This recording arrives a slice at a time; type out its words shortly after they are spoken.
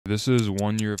This is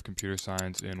 1 year of computer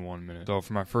science in 1 minute. So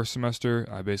for my first semester,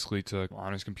 I basically took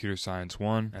Honors Computer Science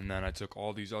 1, and then I took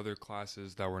all these other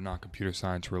classes that were not computer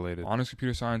science related. Honors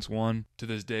Computer Science 1, to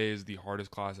this day, is the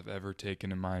hardest class I've ever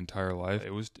taken in my entire life.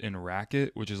 It was in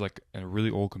Racket, which is like a really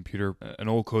old an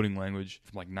old coding language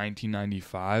from like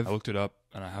 1995. I looked it up,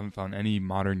 and I haven't found any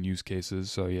modern use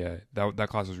cases. So yeah, that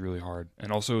class was really hard.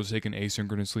 And also it was taken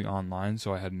asynchronously online,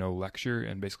 so I had no lecture,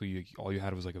 and basically all you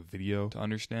had was like a video to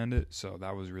understand it. So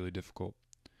that was really difficult.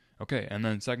 Okay, and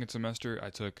then second semester I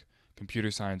took Computer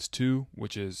Science 2,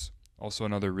 which is also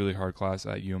another really hard class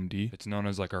at UMD. It's known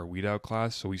as like our weed out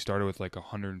class. So we started with like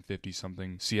 150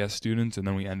 something CS students, and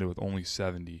then we ended with only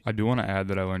 70. I do want to add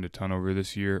that I learned a ton over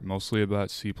this year, mostly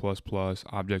about C++,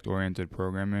 object-oriented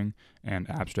programming, and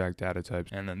abstract data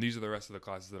types. And then these are the rest of the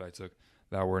classes that I took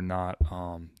that were not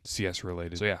CS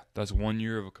related. So yeah, that's 1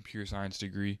 year of a computer science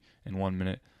degree in 1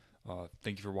 minute.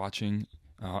 Thank you for watching,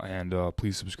 and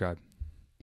please subscribe.